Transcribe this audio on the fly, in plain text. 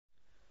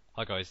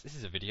Hi guys, this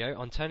is a video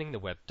on turning the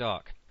web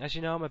dark. As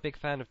you know, I'm a big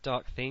fan of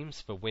dark themes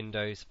for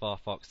Windows,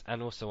 Firefox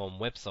and also on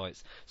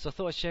websites, so I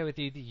thought I'd share with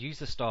you the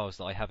user styles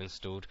that I have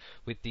installed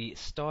with the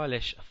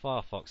stylish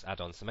Firefox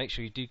add-on. So make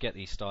sure you do get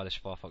the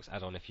stylish Firefox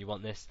add-on if you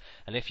want this,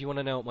 and if you want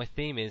to know what my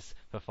theme is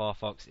for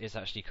Firefox, it's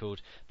actually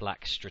called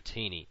Black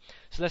Stratini.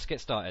 So let's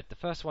get started. The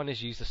first one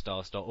is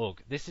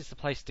userstyles.org. This is the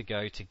place to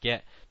go to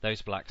get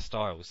those black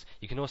styles.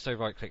 You can also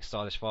right click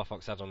stylish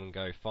Firefox add-on and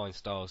go find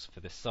styles for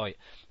this site.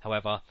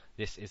 However,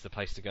 this is the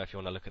place to go if you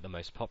want to look at the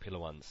most popular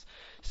ones.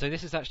 So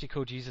this is actually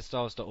called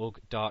userstyles.org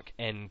dark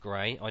N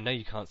grey. I know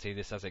you can't see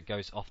this as it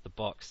goes off the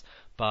box,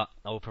 but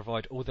I will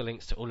provide all the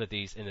links to all of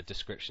these in the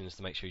descriptions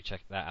to make sure you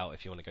check that out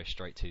if you want to go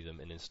straight to them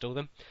and install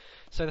them.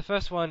 So the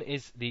first one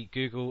is the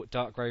Google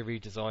dark grey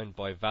redesign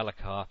by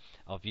Valakar.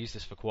 I've used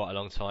this for quite a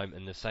long time,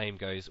 and the same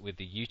goes with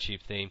the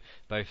YouTube theme,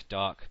 both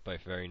dark,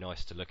 both very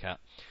nice to look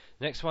at.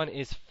 Next one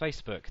is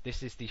Facebook.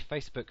 This is the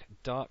Facebook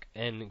dark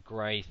N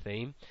grey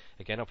theme.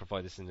 Again, I'll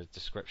provide this in the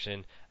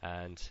description,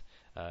 and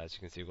as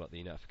you can see, we've got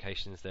the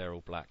notifications there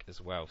all black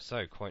as well.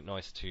 So quite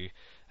nice to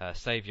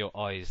save your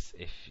eyes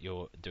if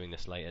you're doing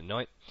this late at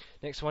night.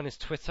 Next one is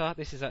Twitter.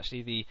 This is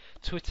actually the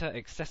Twitter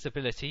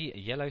accessibility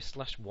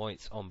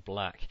yellow/white on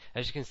black.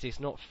 As you can see, it's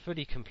not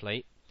fully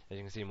complete. As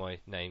you can see, my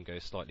name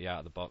goes slightly out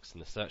of the box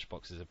and the search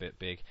box is a bit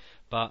big,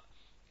 but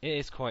it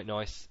is quite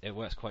nice. It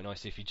works quite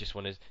nicely if you just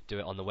want to do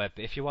it on the web.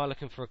 But if you are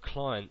looking for a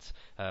client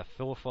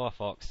for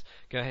Firefox,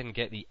 go ahead and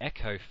get the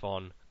Echo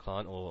Font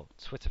client or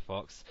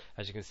TwitterFox.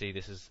 As you can see,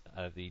 this is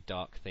the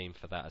dark theme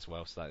for that as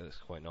well, so that looks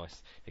quite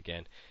nice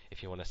again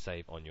if you want to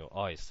save on your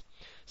eyes.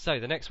 So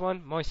the next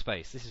one,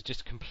 MySpace. This is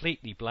just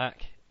completely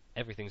black.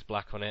 Everything's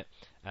black on it,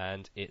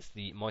 and it's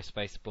the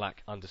MySpace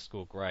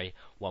black_grey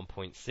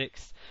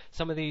 1.6.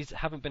 Some of these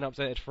haven't been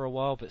updated for a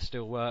while but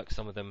still work.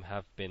 Some of them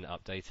have been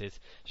updated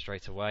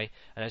straight away,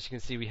 and as you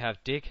can see, we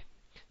have Dig.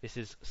 This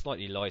is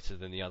slightly lighter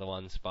than the other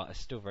ones, but it's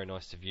still very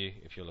nice to view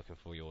if you're looking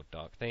for your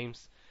dark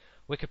themes.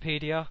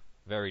 Wikipedia,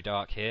 very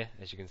dark here.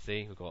 As you can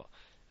see, we've got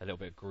a little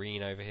bit of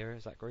green over here.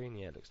 Is that green?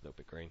 Yeah, it looks a little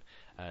bit green.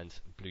 And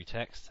blue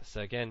text,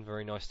 so again,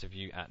 very nice to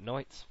view at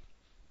night.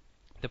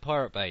 The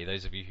Pirate Bay,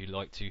 those of you who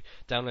like to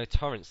download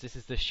torrents, this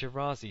is the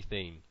Shirazi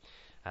theme.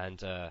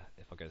 And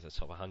if I go to the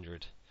top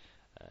 100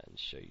 and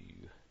show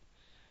you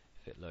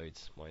if it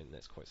loads, my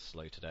internet's quite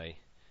slow today.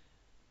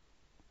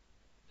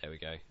 There we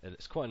go.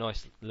 It's quite a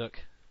nice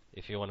look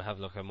if you want to have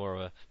a more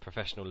of a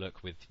professional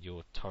look with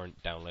your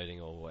torrent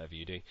downloading or whatever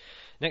you do.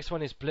 Next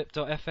one is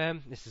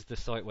blip.fm. This is the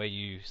site where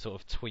you sort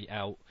of tweet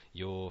out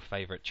your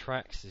favourite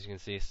tracks. As you can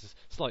see, it's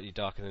slightly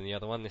darker than the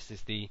other one. This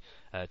is the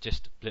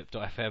just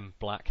blip.fm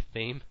black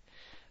theme.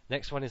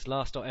 Next one is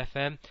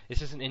last.fm.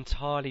 This isn't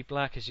entirely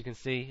black, as you can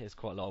see. There's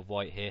quite a lot of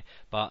white here,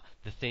 but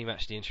the theme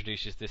actually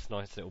introduces this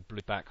nice little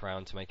blue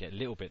background to make it a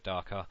little bit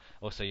darker.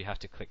 Also, you have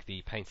to click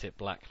the Paint It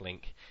Black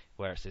link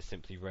where it says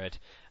simply red.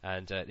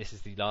 And this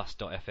is the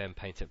last.fm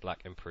Paint It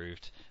Black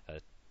improved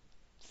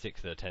 6th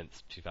of the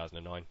 10th,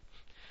 2009.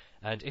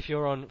 And if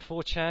you're on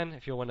 4chan,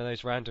 if you're one of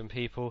those random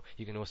people,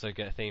 you can also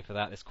get a theme for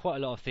that. There's quite a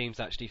lot of themes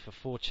actually for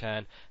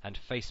 4chan and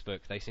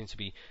Facebook. They seem to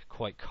be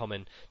quite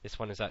common. This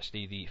one is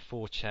actually the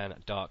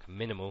 4chan Dark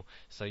Minimal.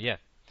 So yeah,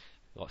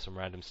 got some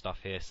random stuff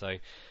here. So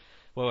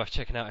well worth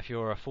checking out if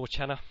you're a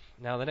 4chaner.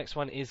 Now the next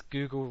one is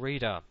Google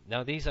Reader.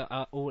 Now these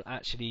are all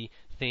actually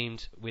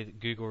themed with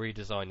Google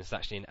Redesign. It's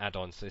actually an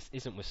add-on, so this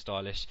isn't with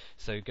Stylish.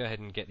 So go ahead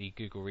and get the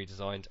Google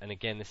Redesigned. And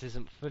again, this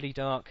isn't fully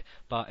dark,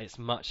 but it's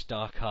much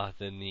darker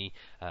than the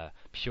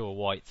pure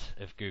white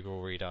of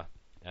Google Reader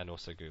and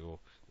also Google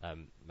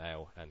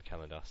Mail and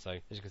Calendar. So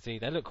as you can see,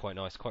 they look quite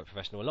nice, quite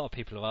professional. A lot of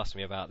people have asked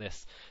me about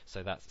this,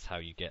 so that's how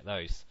you get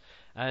those.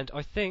 And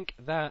I think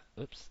that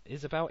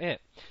is about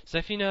it. So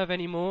if you know of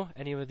any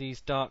of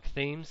these dark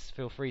themes,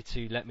 feel free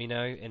to let me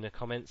know in the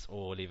comments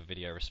or leave a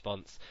video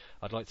response.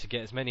 I'd like to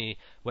get as many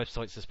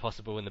websites as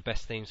possible and the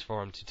best themes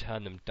for them to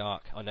turn them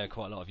dark. I know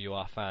quite a lot of you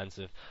are fans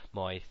of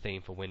my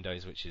theme for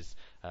Windows, which is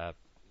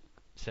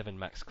 7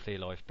 Max Clear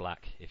Life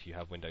Black if you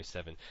have Windows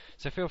 7.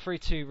 So feel free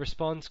to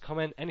respond,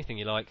 comment, anything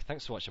you like.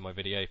 Thanks for watching my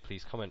video.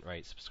 Please comment,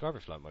 rate, subscribe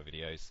if you like my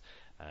videos,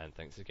 and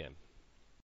thanks again.